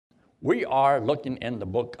We are looking in the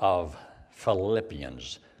book of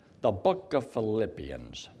Philippians. The book of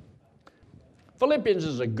Philippians. Philippians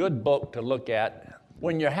is a good book to look at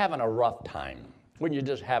when you're having a rough time, when you're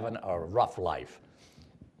just having a rough life.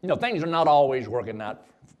 You know, things are not always working out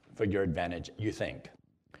for your advantage, you think.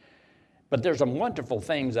 But there's some wonderful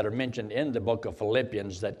things that are mentioned in the book of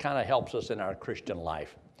Philippians that kind of helps us in our Christian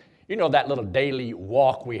life. You know, that little daily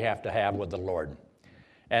walk we have to have with the Lord.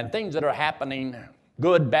 And things that are happening,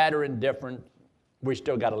 good, bad, or indifferent, we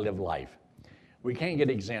still got to live life. We can't get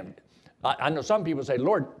exempt. I know some people say,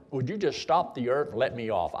 Lord, would you just stop the earth and let me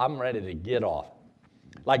off? I'm ready to get off.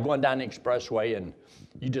 Like going down the expressway and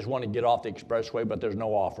you just want to get off the expressway, but there's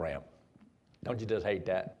no off-ramp. Don't you just hate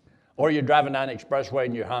that? Or you're driving down the expressway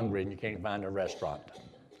and you're hungry and you can't find a restaurant.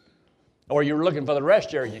 Or you're looking for the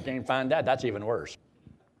rest area and you can't find that. That's even worse.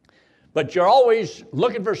 But you're always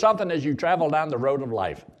looking for something as you travel down the road of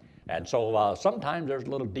life. And so sometimes there's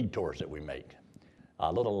little detours that we make,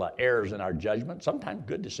 little errors in our judgment, sometimes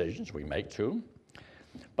good decisions we make too.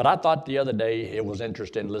 But I thought the other day it was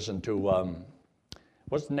interesting to listen to,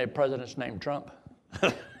 what's the president's name, Trump?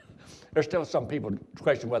 There's still some people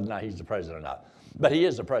question whether or not he's the president or not. But he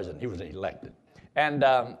is the president. He was elected. And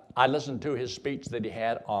I listened to his speech that he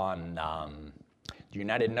had on the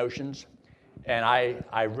United Nations. And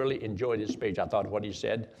I really enjoyed his speech. I thought what he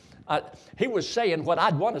said. He was saying what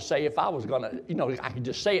I'd want to say if I was going to, you know, I could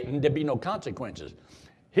just say it and there'd be no consequences.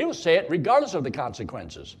 He'll say it regardless of the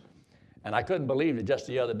consequences. And I couldn't believe it just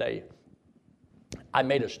the other day. I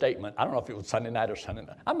made a statement. I don't know if it was Sunday night or Sunday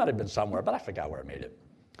night. I might have been somewhere, but I forgot where I made it.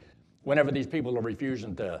 Whenever these people are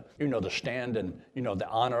refusing to, you know, to stand and, you know, to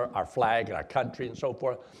honor our flag and our country and so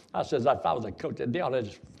forth, I says, if I was a coach, they ought to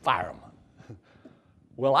just fire them.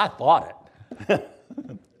 Well, I thought it.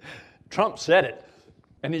 Trump said it.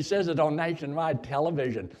 And he says it on nationwide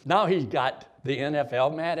television. Now he's got the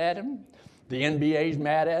NFL mad at him. The NBA's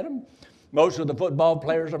mad at him. Most of the football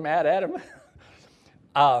players are mad at him.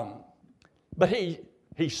 But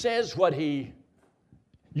he says what you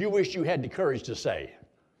wish you had the courage to say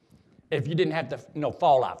if you didn't have to, you know,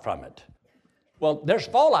 fallout from it. Well, there's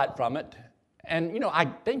fallout from it. And, you know, I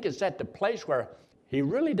think it's at the place where he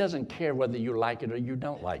really doesn't care whether you like it or you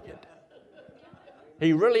don't like it.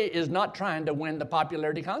 He really is not trying to win the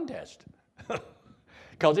popularity contest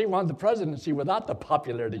because he won the presidency without the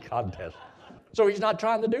popularity contest. So he's not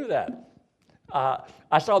trying to do that.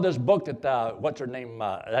 I saw this book that, what's her name?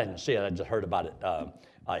 I didn't see it, I just heard about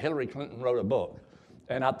it. Hillary Clinton wrote a book.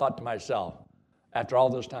 And I thought to myself, after all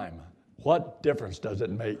this time, what difference does it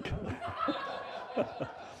make?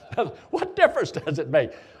 What difference does it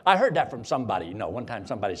make? I heard that from somebody, you know, one time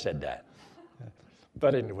somebody said that.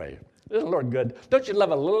 But anyway. Isn't the Lord good? Don't you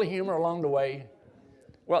love a little humor along the way?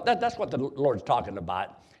 Well, that's what the Lord's talking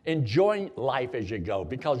about. Enjoying life as you go,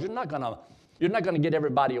 because you're not gonna get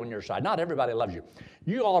everybody on your side. Not everybody loves you.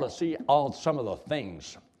 You ought to see some of the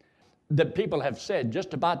things that people have said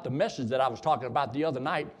just about the message that I was talking about the other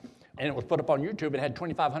night, and it was put up on YouTube and had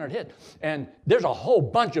 2,500 hits. And there's a whole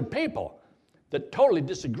bunch of people that totally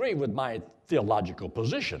disagree with my theological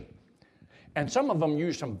position. And some of them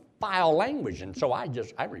use some foul language, and so I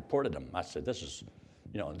reported them. I said, this is,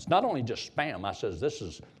 you know, it's not only just spam. I says, this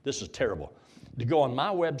is terrible. To go on my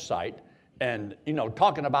website and, you know,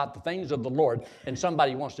 talking about the things of the Lord, and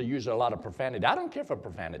somebody wants to use a lot of profanity. I don't care for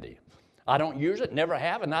profanity. I don't use it, never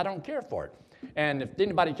have, and I don't care for it. And if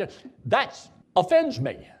anybody cares, that offends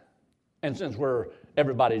me. And since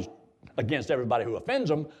everybody's against everybody who offends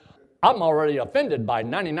them, I'm already offended by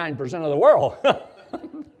 99% of the world.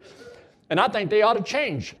 And I think they ought to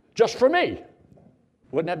change just for me.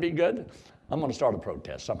 Wouldn't that be good? I'm going to start a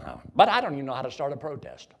protest somehow. But I don't even know how to start a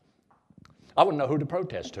protest. I wouldn't know who to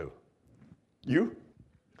protest to. You?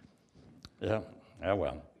 Yeah,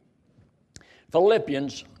 well.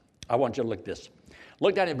 Philippians, I want you to look at this.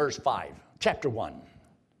 Look down at verse 5, chapter 1.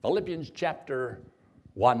 Philippians chapter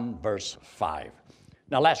 1, verse 5.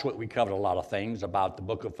 Now, last week we covered a lot of things about the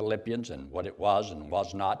book of Philippians and what it was and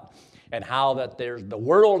was not, and how that there's the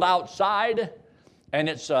world outside, and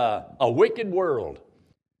it's a wicked world.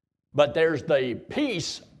 But there's the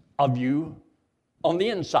peace of you on the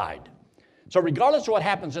inside. So regardless of what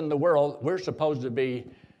happens in the world, we're supposed to be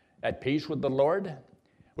at peace with the Lord.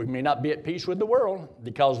 We may not be at peace with the world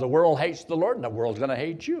because the world hates the Lord and the world's going to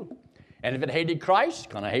hate you. And if it hated Christ,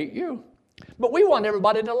 it's going to hate you. But we want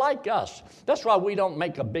everybody to like us. That's why we don't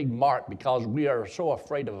make a big mark, because we are so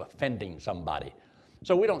afraid of offending somebody.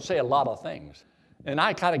 So we don't say a lot of things. And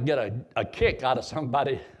I kind of get a kick out of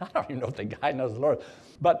somebody. I don't even know if the guy knows the Lord.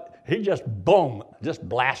 But he just, boom, just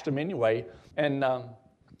blast them anyway. And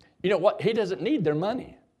you know what? He doesn't need their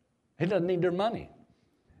money. He doesn't need their money.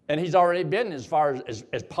 And he's already been as far as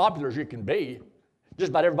popular as you can be. Just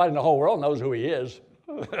about everybody in the whole world knows who he is.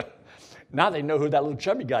 Now they know who that little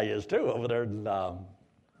chubby guy is, too, over there.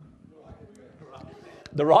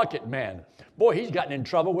 The Rocket Man. Boy, he's gotten in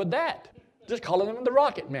trouble with that. Just calling him the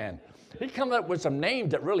Rocket Man. He come up with some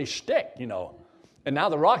names that really stick, you know. And now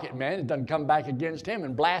the Rocket Man doesn't come back against him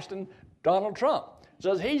and blasting Donald Trump.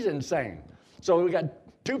 Says he's insane. So we got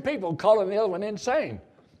two people calling the other one insane.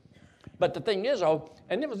 But the thing is,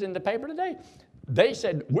 and it was in the paper today, they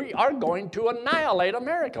said, we are going to annihilate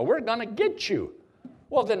America. We're going to get you.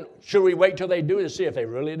 Well, then, should we wait till they do to see if they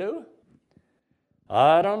really do?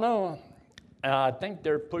 I don't know. I think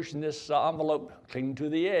they're pushing this envelope clean to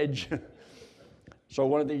the edge. So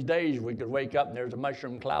one of these days we could wake up and there's a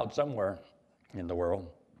mushroom cloud somewhere in the world.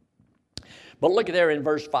 But look there in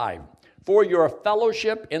verse 5. For your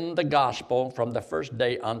fellowship in the gospel from the first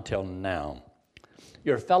day until now.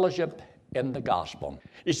 Your fellowship in the gospel.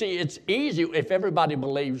 You see, it's easy if everybody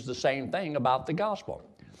believes the same thing about the gospel.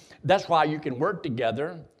 That's why you can work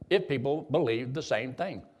together if people believe the same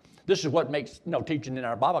thing. This is what makes teaching in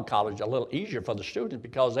our Bible college a little easier for the students,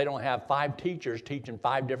 because they don't have 5 teachers teaching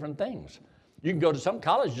 5 different things. You can go to some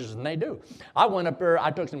colleges and they do. I went up there,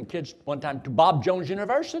 I took some kids one time to Bob Jones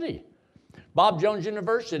University. Bob Jones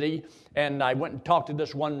University, and I went and talked to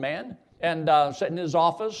this one man, and sat in his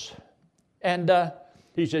office, and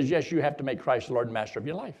he says, yes, you have to make Christ the Lord and Master of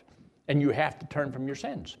your life, and you have to turn from your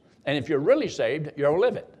sins. And if you're really saved, you'll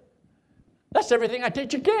live it. That's everything I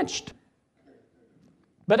teach against.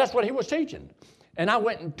 But that's what he was teaching. And I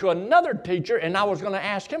went to another teacher, and I was going to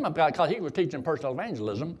ask him about, because he was teaching personal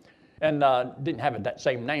evangelism, and didn't have that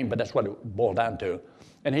same name, but that's what it boiled down to.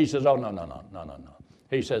 And he says, oh, no.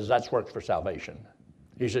 He says, that's works for salvation.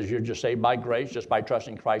 He says, you're just saved by grace, just by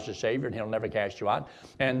trusting Christ as Savior, and he'll never cast you out.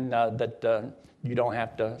 And that you don't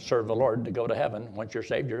have to serve the Lord to go to heaven. Once you're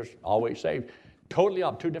saved, you're always saved. Totally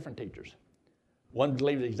off, 2 different teachers. One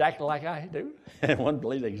believes exactly like I do, and one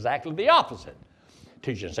believes exactly the opposite.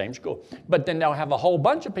 Teaching the same school. But then they'll have a whole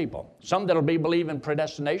bunch of people. Some that'll believe in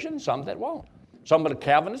predestination, some that won't. Some are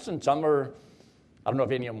Calvinists, and some are, I don't know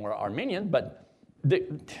if any of them are Arminian, but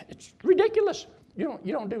it's ridiculous. You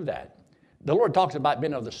don't do that. The Lord talks about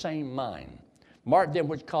being of the same mind. Mark them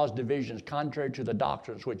which cause divisions contrary to the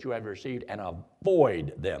doctrines which you have received, and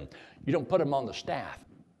avoid them. You don't put them on the staff.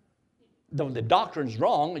 The doctrine's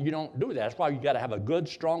wrong, you don't do that. That's why you got to have a good,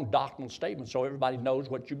 strong doctrinal statement so everybody knows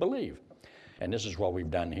what you believe. And this is what we've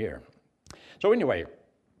done here. So anyway,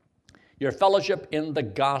 your fellowship in the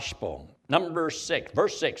gospel. Number 6,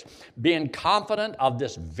 verse 6, being confident of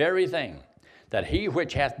this very thing, that he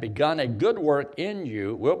which hath begun a good work in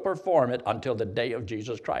you will perform it until the day of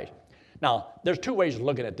Jesus Christ. Now, there's 2 ways of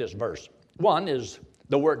looking at this verse. One is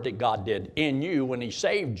the work that God did in you when he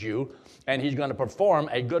saved you, and he's going to perform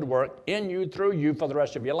a good work in you, through you, for the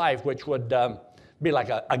rest of your life, which would be like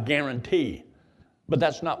a guarantee. But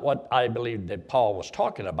that's not what I believe that Paul was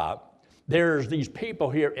talking about. There's these people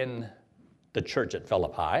here in the church at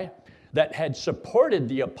Philippi that had supported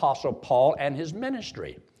the Apostle Paul and his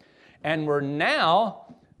ministry, and were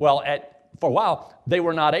now, for a while, they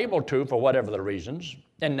were not able to, for whatever the reasons.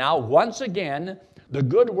 And now, once again, the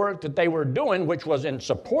good work that they were doing, which was in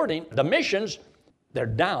supporting the missions, they're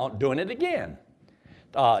down doing it again.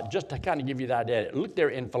 Just to kind of give you that idea, look there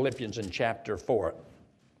in Philippians in chapter 4.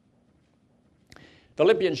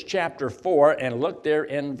 Philippians chapter 4, and look there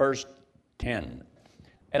in verse 10.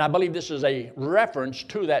 And I believe this is a reference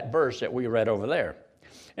to that verse that we read over there.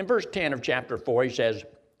 In verse 10 of chapter 4, he says,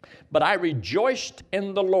 but I rejoiced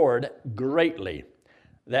in the Lord greatly,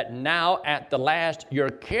 that now at the last your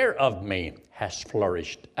care of me has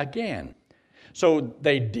flourished again. So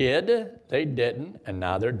they did, they didn't, and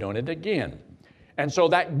now they're doing it again. And so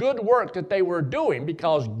that good work that they were doing,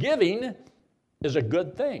 because giving is a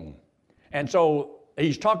good thing. And so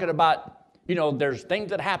he's talking about, there's things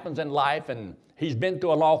that happens in life, and he's been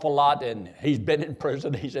through an awful lot, and he's been in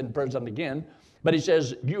prison, he's in prison again. But he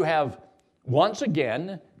says, you have once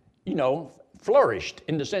again, flourished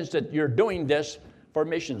in the sense that you're doing this for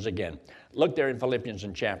missions again. Look there in Philippians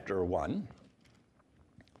in chapter 1.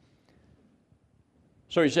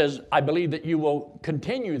 So he says, I believe that you will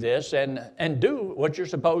continue this and do what you're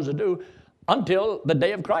supposed to do until the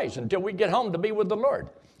day of Christ, until we get home to be with the Lord.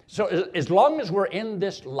 So as long as we're in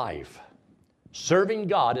this life, serving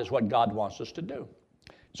God is what God wants us to do.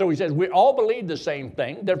 So he says, we all believe the same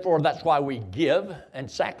thing, therefore that's why we give and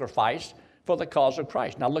sacrifice for the cause of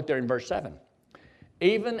Christ. Now look there in verse 7.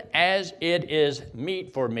 Even as it is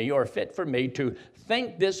meet for me, or fit for me, to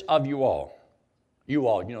think this of you all. You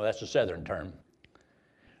all, that's a southern term.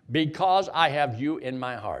 Because I have you in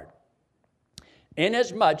my heart.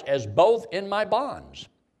 inasmuch as both in my bonds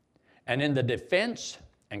and in the defense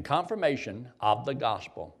and confirmation of the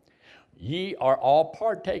gospel, ye are all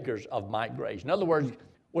partakers of my grace. In other words,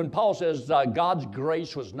 when Paul says God's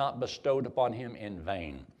grace was not bestowed upon him in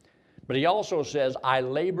vain, but he also says, I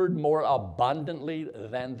labored more abundantly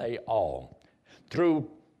than they all. Through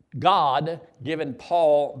God giving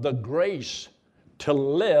Paul the grace to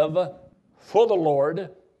live for the Lord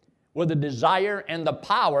with the desire and the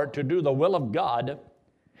power to do the will of God,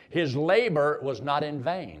 his labor was not in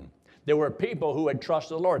vain. There were people who had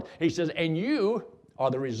trusted the Lord. He says, and you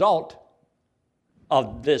are the result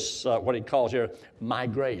of this, what he calls here, my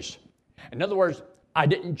grace. In other words, I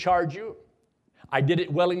didn't charge you. I did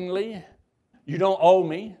it willingly. You don't owe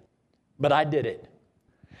me, but I did it.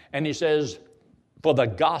 And he says, for the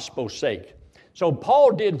gospel's sake. So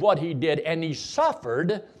Paul did what he did, and he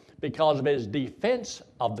suffered because of his defense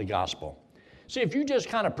of the gospel. See, if you just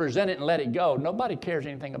kind of present it and let it go, nobody cares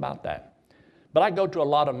anything about that. But I go to a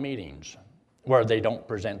lot of meetings where they don't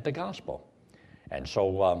present the gospel. And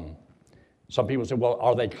so some people say, well,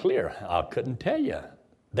 are they clear? I couldn't tell you.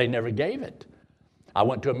 They never gave it. I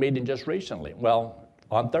went to a meeting just recently,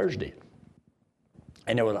 on Thursday.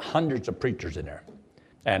 And there were hundreds of preachers in there.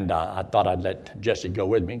 And I thought I'd let Jesse go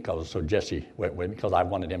with me, so Jesse went with me because I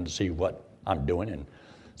wanted him to see what I'm doing and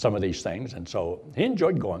some of these things. And so he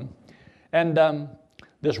enjoyed going. And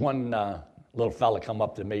this one little fella come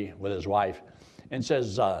up to me with his wife and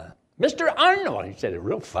says, Mr. Arnold, he said it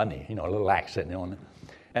real funny, a little accent on it.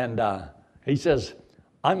 And he says,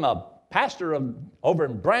 I'm a pastor over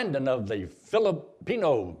in Brandon of the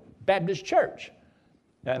Filipino Baptist Church.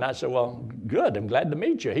 And I said, well, good, I'm glad to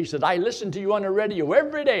meet you. He said, I listen to you on the radio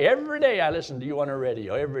every day I listen to you on the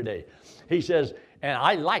radio every day. He says, and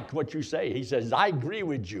I like what you say. He says, I agree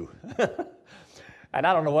with you. And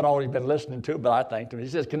I don't know what all he's been listening to, but I thanked him. He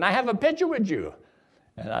says, can I have a picture with you?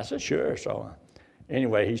 And I said, sure. So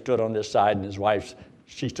anyway, he stood on this side, and his wife,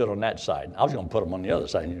 she stood on that side. I was going to put him on the other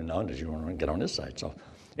side, because you want to get on this side. So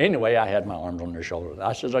anyway, I had my arms on their shoulders.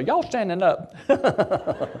 I said, are y'all standing up?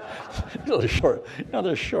 They're short.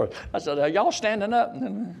 They're short. I said, are y'all standing up?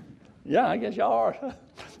 And, yeah, I guess y'all are.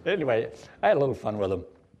 Anyway, I had a little fun with them.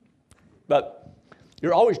 But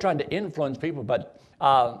you're always trying to influence people. But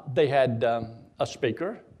they had a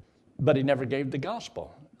speaker, but he never gave the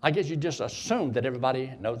gospel. I guess you just assumed that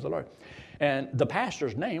everybody knows the Lord. And the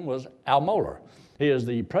pastor's name was Al Mohler. He is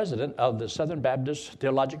the president of the Southern Baptist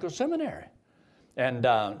Theological Seminary. And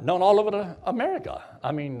known all over America.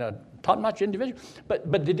 I mean, taught much individual.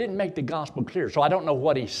 But they didn't make the gospel clear. So I don't know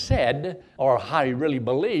what he said or how he really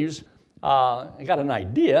believes. I got an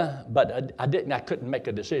idea, but I couldn't make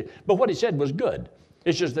a decision. But what he said was good.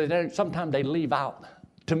 It's just that sometimes they leave out,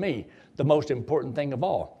 to me, the most important thing of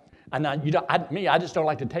all. And I just don't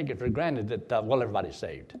like to take it for granted that, everybody's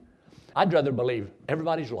saved. I'd rather believe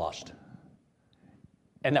everybody's lost.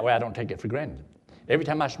 And that way I don't take it for granted. Every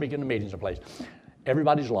time I speak in the meetings or place,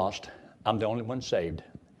 everybody's lost. I'm the only one saved,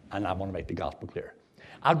 and I want to make the gospel clear.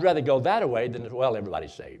 I'd rather go that way than,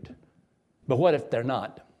 everybody's saved. But what if they're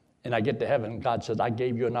not? And I get to heaven, and God says, I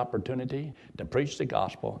gave you an opportunity to preach the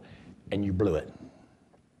gospel, and you blew it.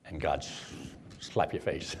 And God slap your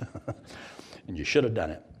face. And you should have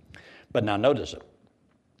done it. But now notice it.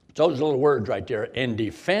 Those little words right there, in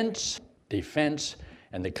defense,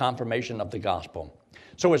 and the confirmation of the gospel.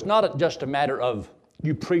 So it's not just a matter of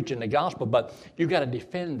you preaching the gospel, but you've got to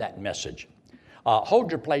defend that message.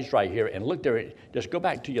 Hold your place right here and look there. Just go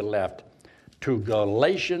back to your left to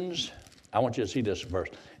Galatians. I want you to see this verse.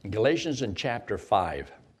 Galatians in chapter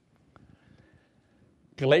 5.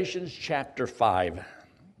 Galatians chapter 5.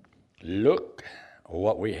 Look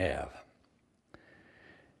what we have.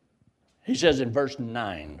 He says in verse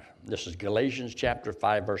 9, this is Galatians chapter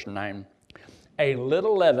 5, verse 9, a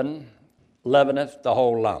little leaven leaveneth the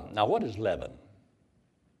whole lump. Now, what is leaven?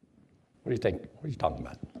 What do you think? What are you talking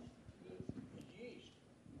about?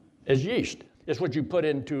 It's yeast. It's what you put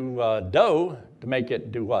into dough to make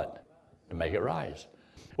it do what? To make it rise.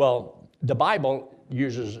 Well, the Bible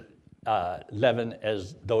uses leaven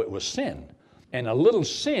as though it was sin. And a little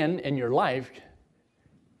sin in your life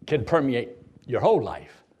can permeate your whole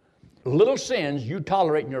life. Little sins you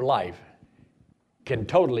tolerate in your life can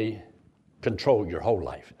totally control your whole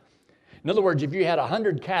life. In other words, if you had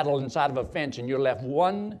 100 cattle inside of a fence and you left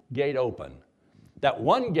one gate open, that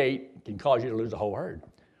one gate can cause you to lose the whole herd.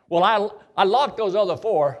 Well, I locked those other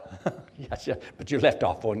 4, yes, but you left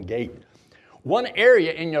off one gate. One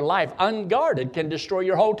area in your life unguarded can destroy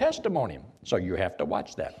your whole testimony. So you have to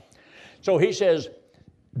watch that. So he says,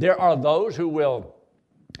 there are those who will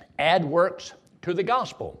add works to the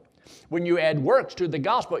gospel. When you add works to the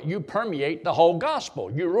gospel, you permeate the whole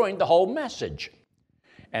gospel. You ruin the whole message.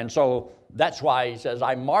 And so that's why he says,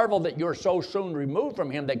 I marvel that you're so soon removed from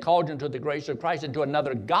him that called you into the grace of Christ into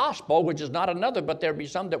another gospel, which is not another, but there be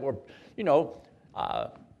some that will,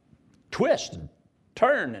 twist and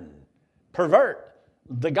turn and pervert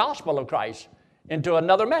the gospel of Christ into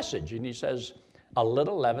another message. And he says, a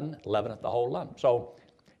little leaven leaveneth the whole lump. So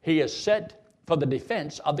he is set for the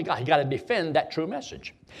defense of the gospel. He got to defend that true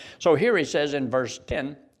message. So here he says in verse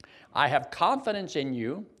 10, I have confidence in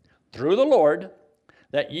you through the Lord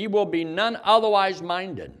that ye will be none otherwise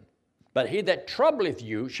minded. But he that troubleth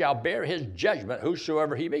you shall bear his judgment,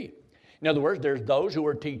 whosoever he be. In other words, there's those who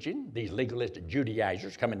are teaching, these legalistic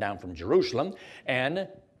Judaizers coming down from Jerusalem and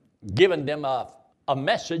giving them a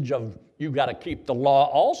message of you've got to keep the law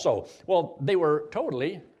also. Well, they were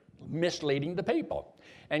totally misleading the people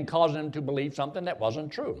and causing them to believe something that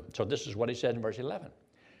wasn't true. So this is what he said in verse 11.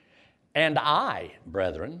 And I,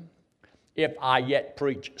 brethren, if I yet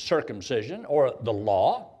preach circumcision or the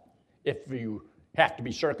law, if you have to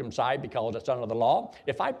be circumcised because it's under the law,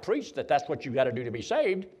 if I preach that that's what you got to do to be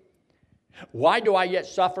saved, why do I yet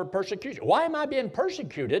suffer persecution? Why am I being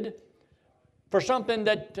persecuted for something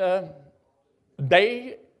that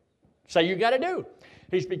they say you got to do?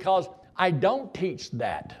 He's because I don't teach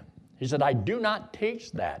that. He said, I do not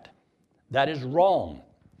teach that. That is wrong.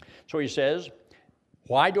 So he says,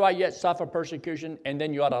 why do I yet suffer persecution? And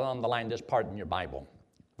then you ought to underline this part in your Bible.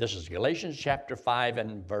 This is Galatians chapter 5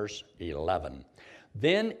 and verse 11.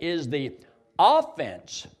 Then is the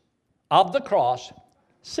offense of the cross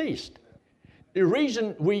ceased. The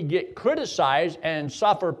reason we get criticized and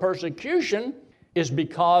suffer persecution is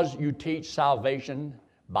because you teach salvation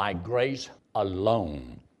by grace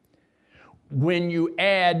alone. When you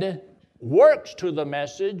add works to the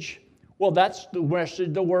message, well, that's the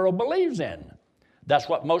message the world believes in. That's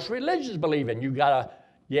what most religions believe in. You gotta,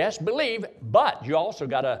 yes, believe, but you also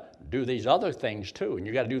gotta do these other things too, and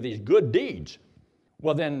you gotta do these good deeds.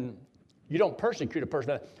 Well, then you don't persecute a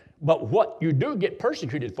person. But what you do get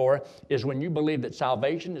persecuted for is when you believe that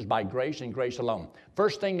salvation is by grace and grace alone.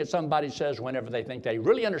 First thing that somebody says whenever they think they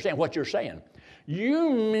really understand what you're saying,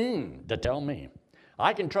 you mean to tell me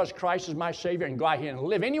I can trust Christ as my Savior and go out here and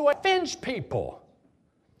live anyway? Offends people.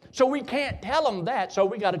 So we can't tell them that, so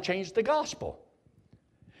we got to change the gospel.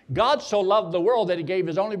 God so loved the world that he gave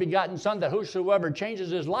his only begotten Son, that whosoever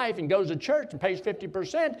changes his life and goes to church and pays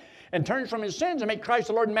 50% and turns from his sins and makes Christ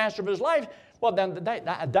the Lord and Master of his life, well, then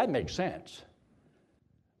that makes sense.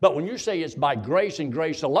 But when you say it's by grace and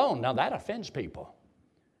grace alone, now that offends people.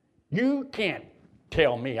 You can't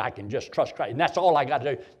tell me I can just trust Christ, and that's all I got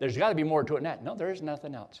to do. There's got to be more to it than that. No, there is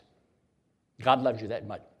nothing else. God loves you that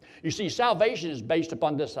much. You see, salvation is based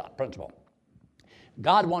upon this principle.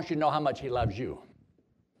 God wants you to know how much he loves you,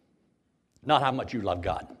 not how much you love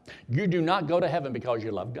God. You do not go to heaven because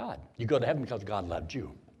you love God. You go to heaven because God loved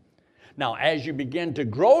you. Now, as you begin to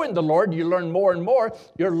grow in the Lord, you learn more and more.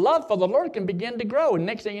 Your love for the Lord can begin to grow. And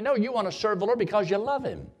next thing you know, you want to serve the Lord because you love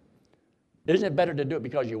him. Isn't it better to do it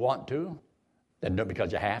because you want to than do it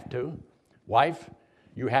because you have to? Wife,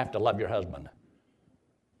 you have to love your husband.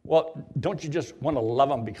 Well, don't you just want to love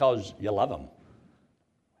him because you love him?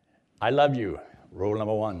 I love you. Rule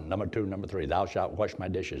number 1, number 2, number 3. Thou shalt wash my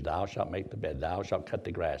dishes. Thou shalt make the bed. Thou shalt cut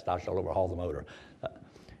the grass. Thou shalt overhaul the motor.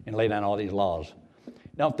 And lay down all these laws.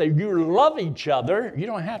 Now, if you love each other, you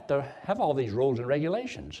don't have to have all these rules and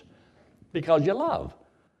regulations because you love.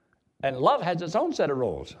 And love has its own set of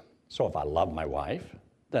rules. So if I love my wife,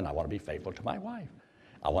 then I want to be faithful to my wife.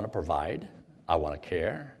 I want to provide. I want to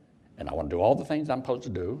care. And I want to do all the things I'm supposed to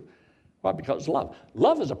do. Why? Because love.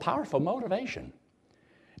 Love is a powerful motivation.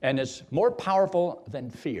 And it's more powerful than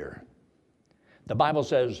fear. The Bible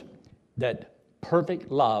says that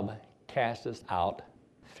perfect love casteth out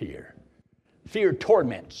fear. Fear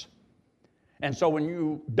torments. And so when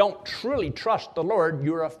you don't truly trust the Lord,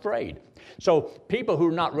 you're afraid. So people who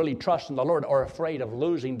are not really trusting the Lord are afraid of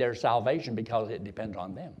losing their salvation because it depends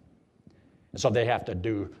on them. And so they have to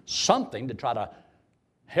do something to try to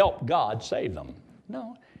help God save them.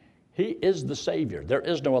 No, he is the Savior. There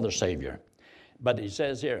is no other Savior. But he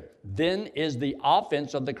says here, then is the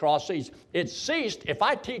offense of the cross ceased. It ceased. If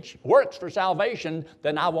I teach works for salvation,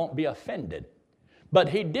 then I won't be offended. But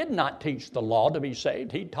he did not teach the law to be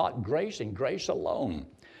saved. He taught grace and grace alone.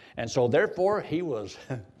 And so therefore he was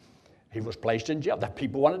placed in jail. The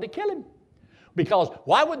people wanted to kill him. Because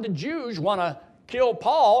why would the Jews want to kill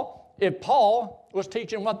Paul if Paul was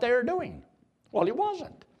teaching what they were doing? Well, he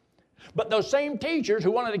wasn't. But those same teachers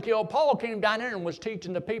who wanted to kill Paul came down here and was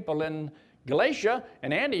teaching the people in Galatia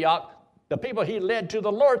and Antioch, the people he led to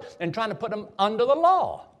the Lord, and trying to put them under the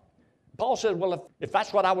law. Paul said, well, if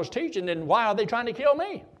that's what I was teaching, then why are they trying to kill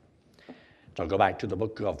me? So go back to the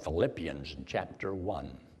book of Philippians chapter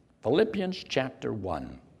 1. Philippians chapter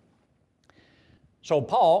 1. So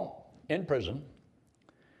Paul, in prison,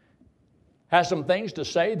 has some things to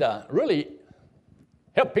say to really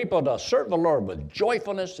help people to serve the Lord with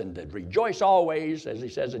joyfulness and to rejoice always, as he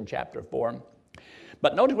says in chapter 4.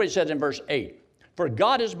 But notice what he says in verse 8. For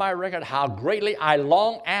God is my record how greatly I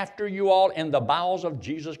long after you all in the bowels of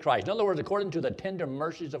Jesus Christ. In other words, according to the tender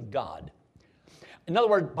mercies of God. In other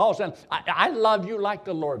words, Paul said, I love you like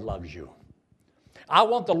the Lord loves you. I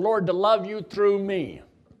want the Lord to love you through me.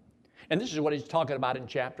 And this is what he's talking about in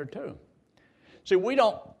chapter 2. See, we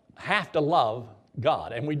don't have to love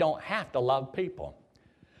God, and we don't have to love people.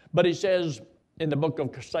 But he says in the book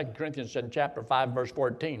of 2 Corinthians in chapter 5, verse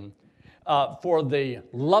 14, for the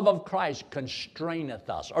love of Christ constraineth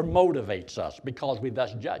us or motivates us, because we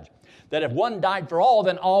thus judge, that if one died for all,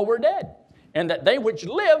 then all were dead. And that they which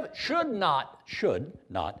live should not,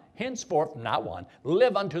 henceforth not one,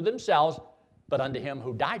 live unto themselves, but unto him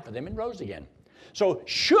who died for them and rose again. So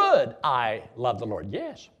should I love the Lord?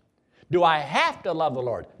 Yes. Do I have to love the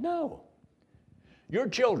Lord? No. Your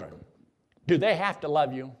children, do they have to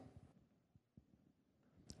love you?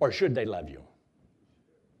 Or should they love you?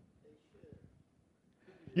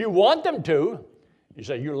 You want them to. You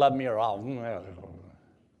say, you love me or I'll...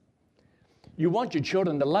 You want your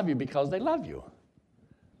children to love you because they love you.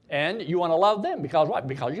 And you want to love them because what?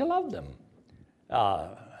 Because you love them.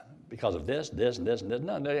 Because of this, and this, and this.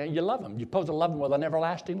 No, you love them. You're supposed to love them with an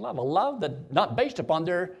everlasting love, a love that's not based upon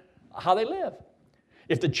how they live.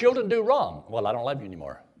 If the children do wrong, well, I don't love you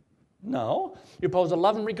anymore. No, you're supposed to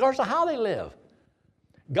love them regardless of how they live.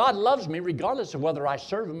 God loves me regardless of whether I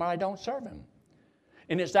serve him or I don't serve him.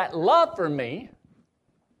 And it's that love for me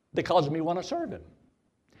that causes me to want to serve him.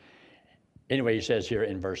 Anyway, he says here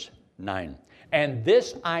in verse 9, and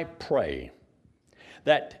this I pray,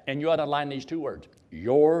 that, and you underline these two words,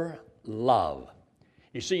 your love.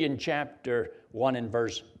 You see in chapter 1 and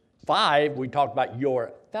verse 5, we talked about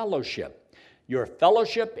your fellowship. Your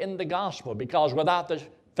fellowship in the gospel, because without the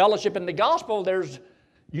fellowship in the gospel,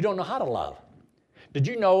 you don't know how to love. Did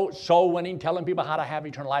you know soul winning, telling people how to have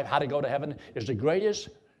eternal life, how to go to heaven, is the greatest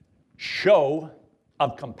show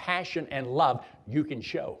of compassion and love you can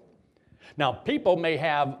show? Now, people may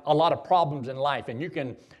have a lot of problems in life, and you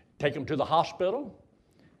can take them to the hospital.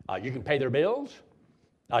 You can pay their bills.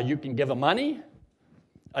 You can give them money.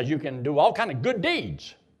 You can do all kinds of good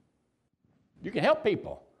deeds. You can help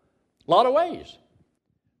people a lot of ways.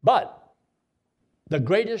 But the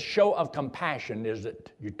greatest show of compassion is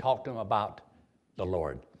that you talk to them about the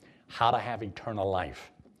Lord, how to have eternal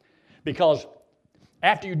life. Because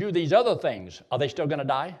after you do these other things, are they still going to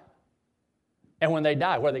die? And when they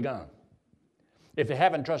die, where are they going? If they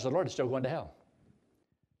haven't trusted the Lord, they're still going to hell.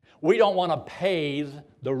 We don't want to pave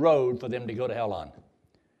the road for them to go to hell on.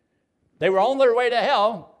 They were on their way to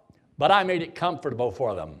hell, but I made it comfortable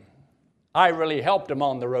for them. I really helped them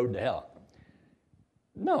on the road to hell.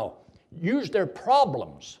 No, use their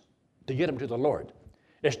problems to get them to the Lord.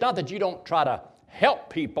 It's not that you don't try to help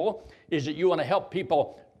people, it's that you want to help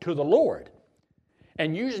people to the Lord.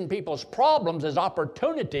 And using people's problems as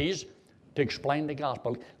opportunities to explain the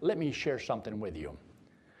gospel. Let me share something with you.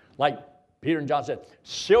 Like Peter and John said,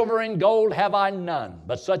 silver and gold have I none,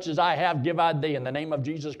 but such as I have give I thee. In the name of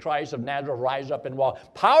Jesus Christ of Nazareth, rise up and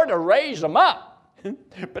walk. Power to raise them up,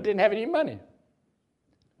 but didn't have any money.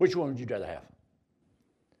 Which one would you rather have?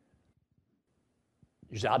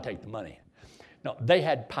 You say, I'll take the money. No, they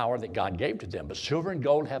had power that God gave to them, but silver and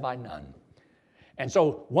gold have I none. And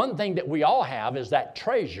so one thing that we all have is that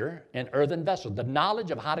treasure in earthen vessels, the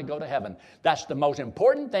knowledge of how to go to heaven. That's the most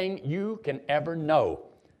important thing you can ever know.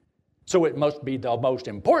 So it must be the most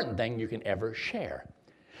important thing you can ever share.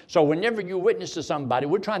 So whenever you witness to somebody,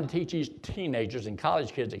 we're trying to teach these teenagers and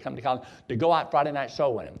college kids that come to college to go out Friday night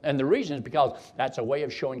soul winning. And the reason is because that's a way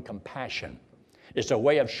of showing compassion. It's a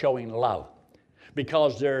way of showing love.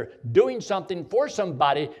 Because they're doing something for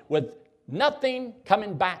somebody with nothing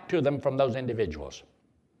coming back to them from those individuals.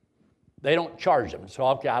 They don't charge them. So,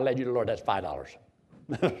 okay, I led you to the Lord, that's $5.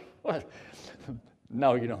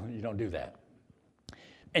 No, you don't do that.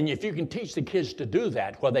 And if you can teach the kids to do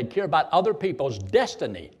that, where they care about other people's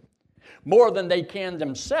destiny more than they can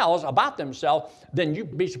themselves, about themselves, then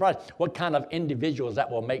you'd be surprised what kind of individuals that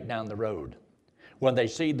will make down the road when they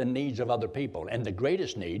see the needs of other people. And the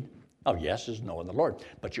greatest need, yes, is knowing the Lord.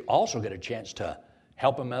 But you also get a chance to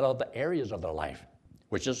help them in other areas of their life,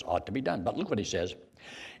 which ought to be done. But look what he says.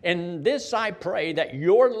 In this I pray that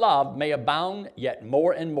your love may abound yet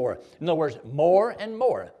more and more. In other words, more and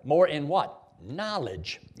more. More in what?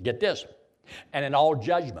 knowledge. Get this. And in all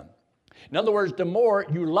judgment. In other words, the more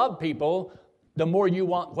you love people, the more you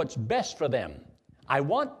want what's best for them. I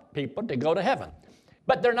want people to go to heaven.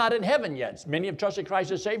 But they're not in heaven yet. Many have trusted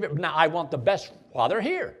Christ as Savior. Now I want the best while they're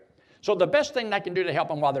here. So the best thing I can do to help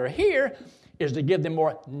them while they're here is to give them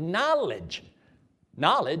more knowledge.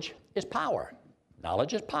 Knowledge is power.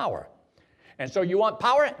 Knowledge is power. And so you want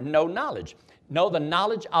power? Know knowledge. Know the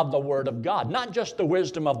knowledge of the Word of God. Not just the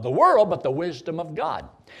wisdom of the world, but the wisdom of God.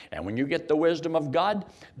 And when you get the wisdom of God,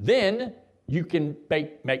 then you can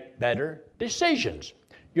make better decisions.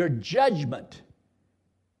 Your judgment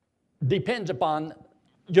depends upon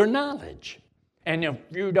your knowledge. And if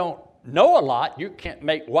you don't know a lot, you can't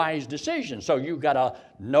make wise decisions. So you've got to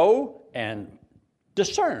know and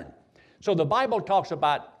discern. So the Bible talks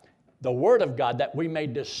about the Word of God that we may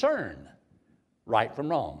discern right from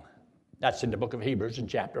wrong. That's in the book of Hebrews in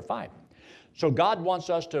chapter 5. So God wants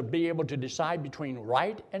us to be able to decide between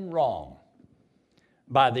right and wrong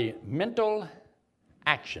by the mental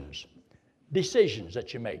actions, decisions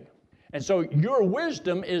that you make. And so your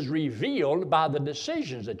wisdom is revealed by the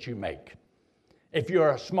decisions that you make. If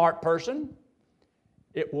you're a smart person,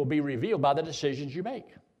 it will be revealed by the decisions you make.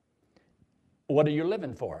 What are you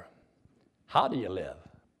living for? How do you live?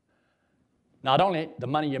 Not only the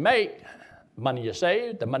money you make, the money you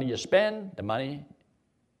save, the money you spend, the money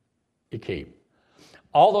you keep.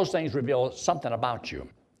 All those things reveal something about you.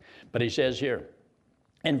 But he says here,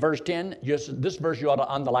 in verse 10, this verse you ought to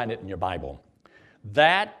underline it in your Bible.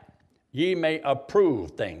 That ye may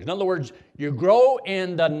approve things. In other words, you grow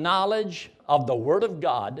in the knowledge of the Word of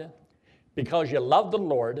God because you love the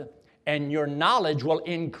Lord, and your knowledge will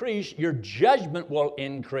increase, your judgment will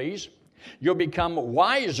increase, you'll become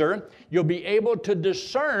wiser, you'll be able to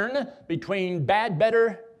discern between bad,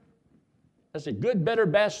 better, let's see, good, better,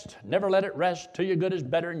 best, never let it rest till your good is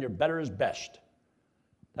better and your better is best.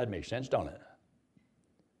 That makes sense, don't it?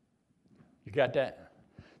 You got that?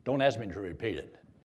 Don't ask me to repeat it.